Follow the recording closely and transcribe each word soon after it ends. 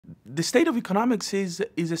The state of economics is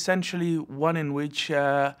essentially one in which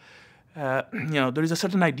there is a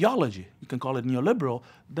certain ideology, you can call it neoliberal,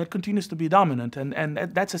 that continues to be dominant, and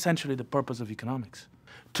that's essentially the purpose of economics.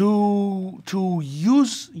 To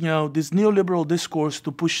use this neoliberal discourse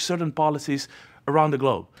to push certain policies around the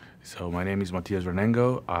globe. So my name is Matias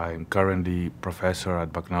Vernengo. I'm currently professor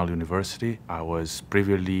at Bucknell University. I was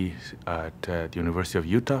previously at the University of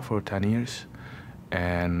Utah for 10 years.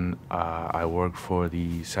 And I worked for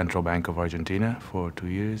the Central Bank of Argentina for 2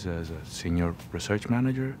 years as a senior research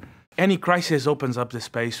manager. Any crisis opens up the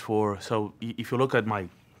space for, so if you look at my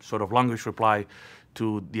sort of longish reply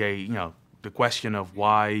to the question of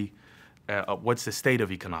why, what's the state of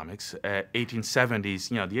economics, 1870s,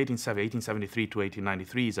 the 1873 to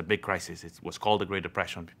 1893 is a big crisis. It was called the Great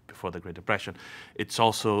Depression before the Great Depression. It's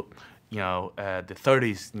also, the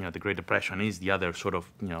 30s, the Great Depression is the other sort of,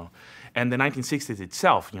 and the 1960s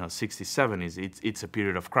itself, 67 it's a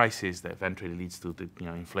period of crisis that eventually leads to the,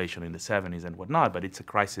 inflation in the 70s and whatnot, but it's a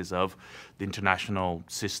crisis of the international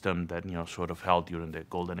system that, sort of held during the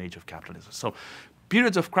golden age of capitalism. So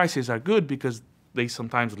periods of crisis are good because they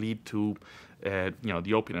sometimes lead to,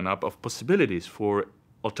 the opening up of possibilities for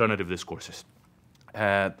alternative discourses.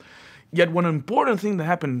 Yet one important thing that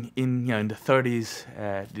happened in the 30s,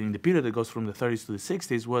 in the period that goes from the 30s to the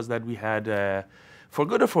 60s, was that we had, for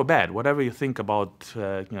good or for bad, whatever you think about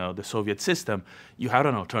the Soviet system, you had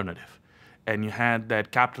an alternative, and you had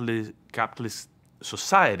that capitalist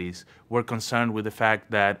societies were concerned with the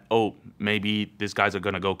fact that, oh, maybe these guys are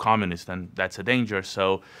going to go communist, and that's a danger.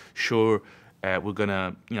 So sure, we're going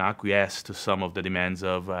to acquiesce to some of the demands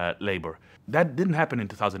of labor. That didn't happen in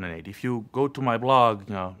 2008. If you go to my blog,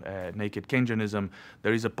 Naked Keynesianism,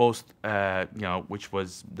 there is a post, which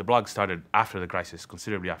was, the blog started after the crisis,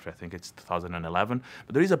 considerably after, I think it's 2011.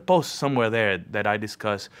 But there is a post somewhere there that I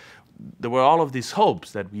discuss. There were all of these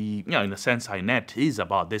hopes that we, in a sense, INET is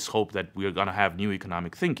about this hope that we're going to have new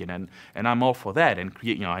economic thinking, and I'm all for that. And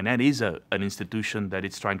create, INET is an institution that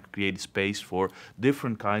is trying to create space for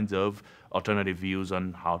different kinds of alternative views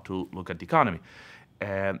on how to look at the economy.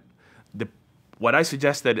 What I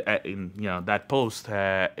suggested in that post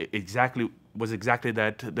was exactly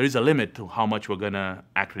that there is a limit to how much we're going to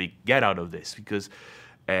actually get out of this, because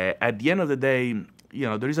at the end of the day,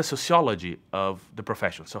 there is a sociology of the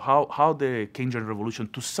profession. So how the Keynesian revolution,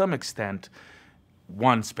 to some extent,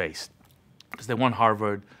 won space. Because they won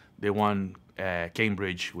Harvard, they won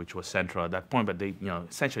Cambridge, which was central at that point, but they,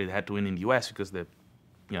 essentially they had to win in the U.S. because the,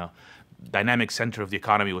 dynamic center of the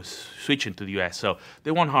economy was switching to the U.S. So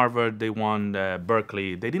they won Harvard, they won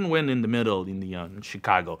Berkeley. They didn't win in the middle in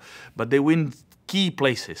Chicago, but they win key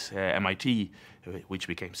places, MIT, which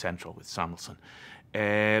became central with Samuelson.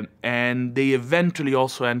 And they eventually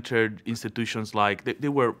also entered institutions like, they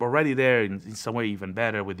were already there in some way even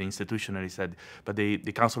better with the institution, and he said, but the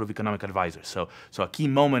Council of Economic Advisors. So a key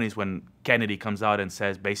moment is when Kennedy comes out and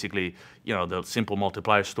says, basically, the simple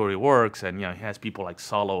multiplier story works, and he has people like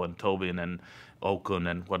Solow and Tobin and Okun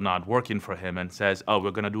and whatnot working for him, and says, oh,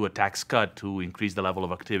 we're going to do a tax cut to increase the level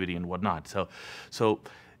of activity and whatnot. So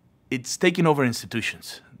it's taking over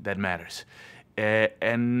institutions that matters.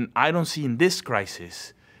 And I don't see in this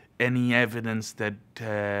crisis any evidence that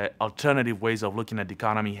alternative ways of looking at the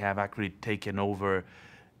economy have actually taken over,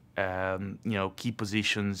 key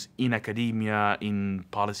positions in academia, in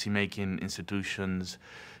policymaking institutions.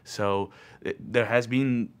 So there has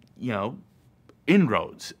been,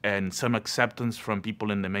 inroads and some acceptance from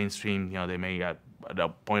people in the mainstream. They may at a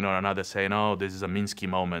point or another say, no, this is a Minsky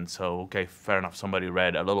moment. So, okay, fair enough, somebody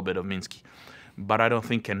read a little bit of Minsky. But I don't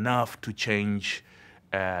think enough to change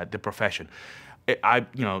the profession.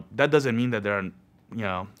 That doesn't mean that there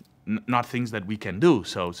are, not things that we can do.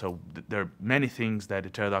 So there are many things that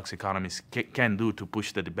heterodox economists can do to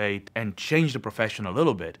push the debate and change the profession a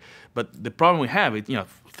little bit. But the problem we have is,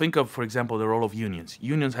 think of, for example, the role of unions.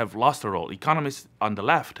 Unions have lost a role. Economists on the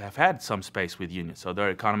left have had some space with unions. So there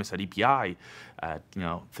are economists at EPI,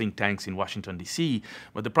 think tanks in Washington, D.C.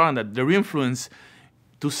 But the problem that their influence,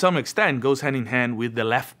 to some extent, goes hand in hand with the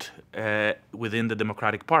left within the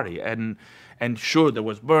Democratic Party. And sure, there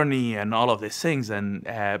was Bernie and all of these things,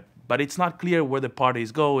 but it's not clear where the party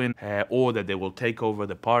is going, or that they will take over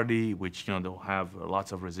the party, which they'll have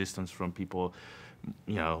lots of resistance from people,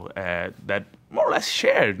 that more or less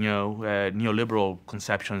share neoliberal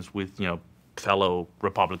conceptions with fellow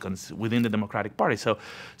Republicans within the Democratic Party. So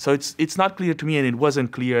it's not clear to me, and it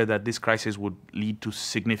wasn't clear that this crisis would lead to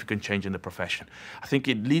significant change in the profession. I think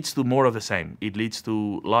it leads to more of the same. It leads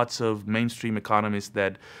to lots of mainstream economists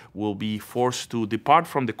that will be forced to depart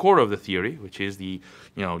from the core of the theory, which is the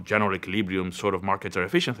general equilibrium sort of markets are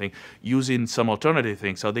efficient thing, using some alternative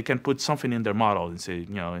thing, so they can put something in their model and say,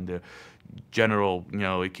 in the general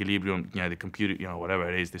equilibrium, the computer, whatever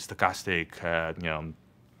it is, the stochastic,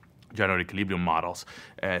 general equilibrium models,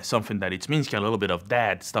 something that it's Minsky, a little bit of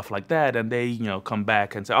that, stuff like that, and they come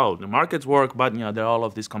back and say, oh, the markets work, but there are all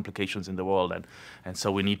of these complications in the world, and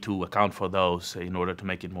so we need to account for those in order to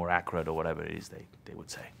make it more accurate, or whatever it is they would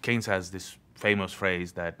say. Keynes has this famous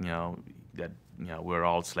phrase that we're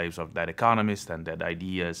all slaves of that economist, and that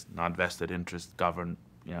ideas, not vested interests, govern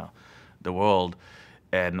the world.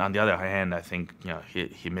 And on the other hand, I think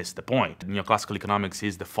he missed the point. Neoclassical economics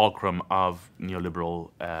is the fulcrum of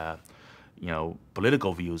neoliberal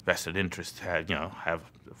political views. Vested interests have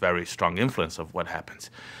very strong influence of what happens.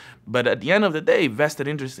 But at the end of the day, vested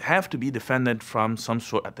interests have to be defended from some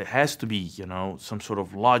sort. There has to be some sort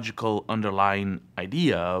of logical underlying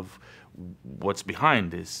idea of what's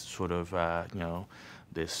behind this sort of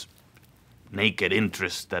this naked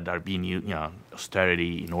interests that are being used,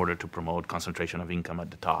 austerity in order to promote concentration of income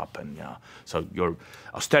at the top, and so your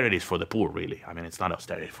austerity is for the poor, really. I mean, it's not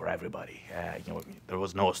austerity for everybody. There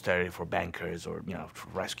was no austerity for bankers or for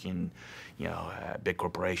rescuing big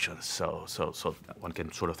corporations. So one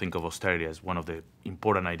can sort of think of austerity as one of the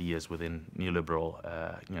important ideas within neoliberal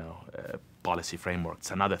policy framework.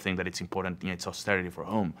 It's another thing that it's important. It's austerity for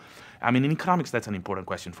whom? I mean, in economics, that's an important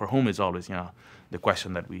question. For whom is always the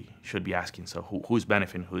question that we should be asking. So who's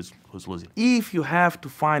benefiting, who's losing? If you have to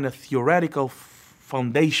find a theoretical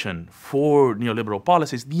foundation for neoliberal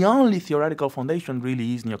policies, the only theoretical foundation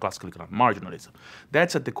really is neoclassical economic marginalism.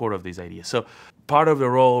 That's at the core of these ideas. So part of the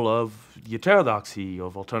role of the heterodoxy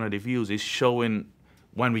of alternative views is showing,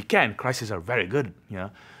 when we can, crises are very good,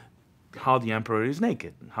 how the emperor is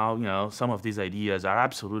naked, how some of these ideas are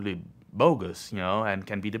absolutely bogus, and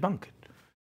can be debunked.